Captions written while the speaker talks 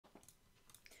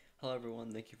Hello everyone,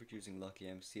 thank you for choosing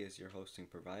LuckyMC as your hosting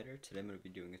provider. Today I'm going to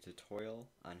be doing a tutorial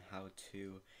on how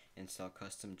to install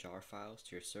custom jar files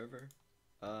to your server.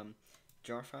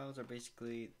 Jar files are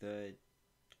basically the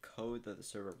code that the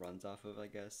server runs off of, I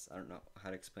guess. I don't know how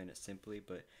to explain it simply,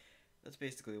 but that's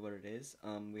basically what it is.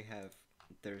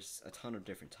 There's a ton of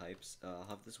different types. I'll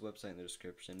have this website in the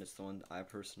description. It's the one I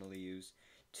personally use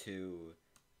to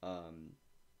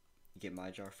get my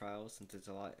jar files, since it's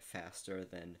a lot faster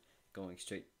than going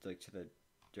straight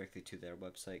directly to their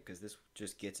website, because this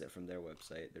just gets it from their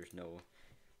website. There's no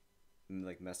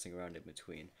messing around in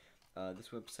between. This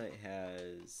website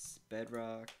has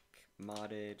Bedrock,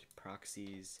 modded,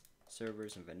 proxies,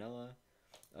 servers, and vanilla.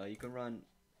 You can run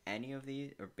any of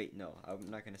these, no, I'm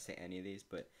not going to say any of these,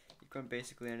 but you can run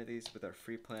basically any of these with our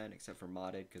free plan, except for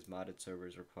modded, because modded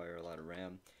servers require a lot of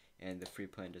RAM, and the free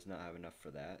plan does not have enough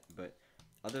for that. But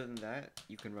other than that,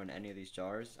 you can run any of these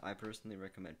jars. I personally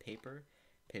recommend Paper.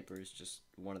 Paper is just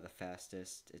one of the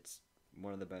fastest. It's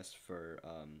one of the best for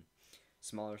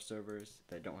smaller servers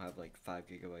that don't have like 5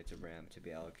 gigabytes of RAM to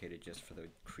be allocated just for the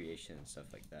creation and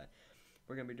stuff like that.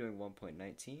 We're going to be doing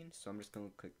 1.19, so I'm just going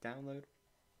to click download.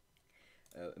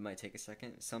 It might take a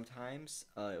second. Sometimes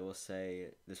it will say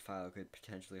this file could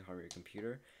potentially harm your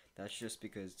computer. That's just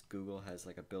because Google has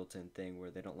like a built-in thing where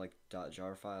they don't like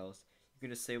 .jar files. You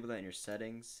can disable that in your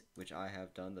settings, which I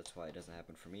have done. That's why it doesn't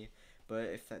happen for me. But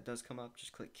if that does come up,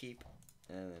 just click keep,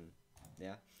 and then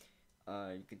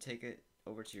yeah, you can take it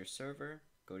over to your server.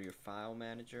 Go to your file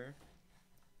manager.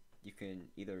 You can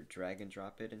either drag and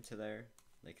drop it into there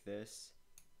like this,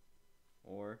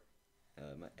 or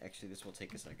actually this will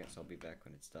take a second, so I'll be back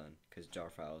when it's done, because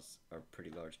jar files are pretty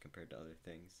large compared to other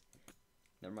things.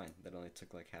 Never mind, that only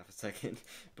took like half a second.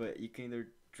 But you can either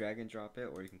drag and drop it,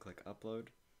 or you can click upload.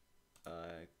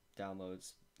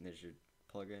 Downloads, and there's your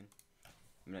plugin.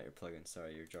 Not your plugin,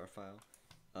 sorry, your jar file.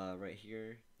 Right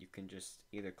here, you can just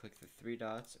either click the three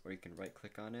dots, or you can right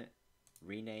click on it,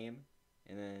 rename,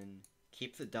 and then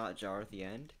keep the .jar at the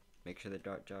end. Make sure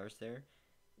the .jar is there.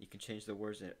 You can change the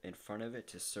words in front of it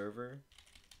to server,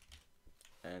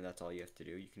 and that's all you have to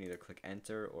do. You can either click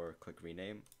enter or click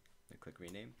rename, and click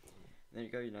rename. And there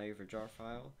you go, now you have your jar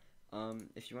file.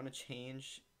 If you want to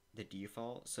change the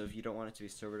default, so if you don't want it to be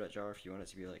server.jar, if you want it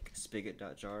to be like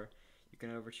spigot.jar, you can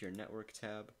go over to your network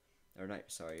tab, or not,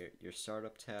 sorry, your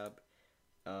startup tab.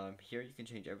 Here you can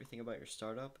change everything about your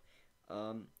startup.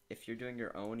 If you're doing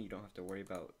your own, you don't have to worry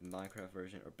about Minecraft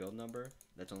version or build number.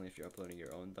 That's only if you're uploading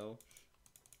your own though.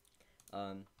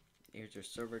 Here's your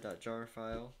server.jar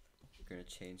file. You're going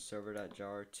to change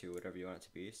server.jar to whatever you want it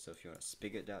to be. So if you want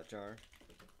spigot.jar,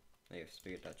 now you have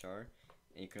spigot.jar.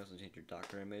 And you can also change your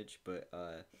Docker image, but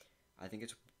I think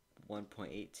it's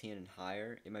 1.18 and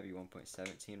higher. It might be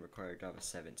 1.17, require Java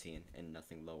 17 and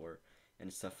nothing lower,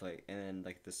 and stuff like, and then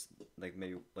like this, like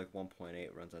maybe like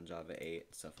 1.8 runs on Java 8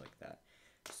 and stuff like that.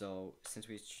 So since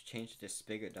we changed it to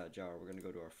spigot.jar, we're gonna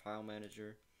go to our file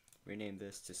manager, rename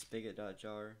this to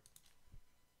spigot.jar.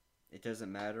 It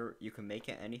doesn't matter, you can make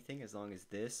it anything as long as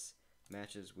this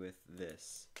matches with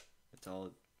this. That's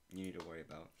all you need to worry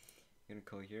about. You're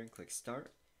gonna go here and click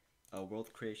start.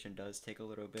 World creation does take a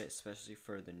little bit, especially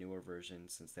for the newer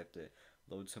versions, since they have to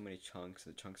load so many chunks.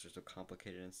 The chunks are so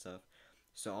complicated and stuff.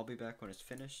 So I'll be back when it's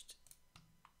finished.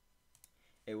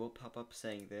 It will pop up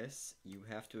saying this. You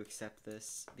have to accept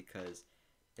this because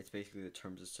it's basically the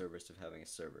terms of service of having a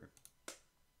server.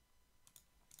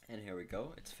 And here we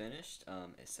go. It's finished.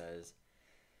 It says,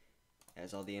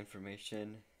 has all the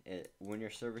information. When your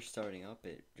server's starting up,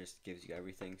 it just gives you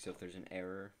everything. So if there's an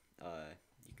error,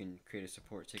 you can create a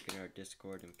support ticket in our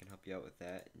Discord, and we can help you out with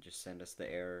that. And just send us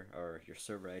the error or your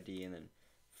server ID, and then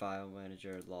file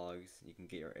manager logs. You can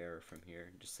get your error from here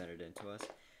and just send it in to us.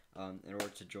 In order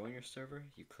to join your server,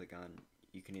 you click on.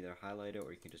 You can either highlight it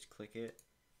or you can just click it.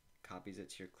 Copies it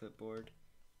to your clipboard.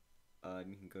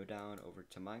 You can go down over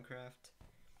to Minecraft.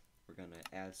 We're gonna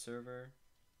add server.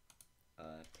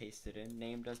 Paste it in.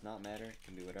 Name does not matter. It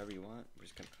can be whatever you want. We're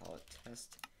just gonna call it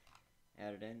test.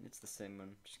 Add it in. It's the same one.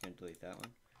 I'm just gonna delete that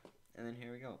one. And then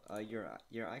here we go.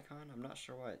 Your icon. I'm not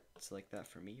sure why it's like that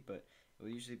for me, but it will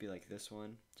usually be like this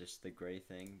one, just the gray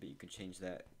thing. But you can change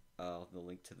that. The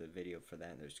link to the video for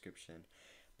that in the description.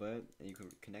 But you can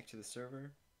connect to the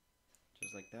server,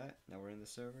 just like that. Now we're in the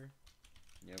server.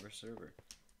 You have our server.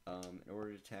 In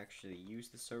order to actually use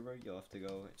the server, you'll have to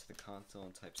go into the console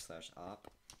and type /op.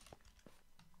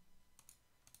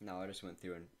 Now I just went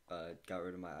through and got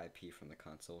rid of my IP from the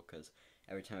console, because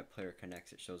every time a player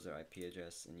connects, it shows their IP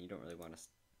address, and you don't really want to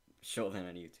show that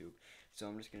on YouTube. So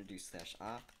I'm just going to do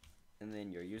 /op, and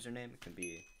then your username. It can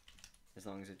be, as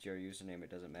long as it's your username, it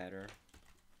doesn't matter.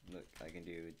 Look, I can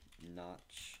do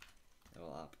notch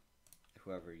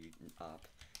whoever you opt.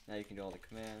 Now you can do all the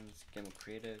commands, get more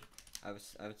creative. I have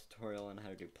a tutorial on how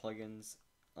to do plugins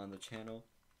on the channel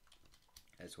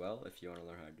as well, if you want to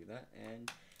learn how to do that.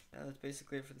 And that's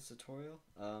basically it for this tutorial.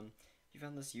 If you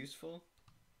found this useful,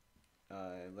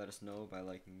 let us know by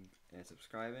liking and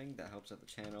subscribing. That helps out the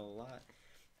channel a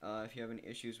lot. If you have any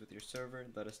issues with your server,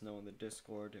 let us know in the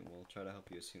Discord, and we'll try to help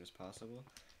you as soon as possible.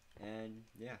 And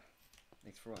yeah,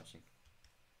 thanks for watching.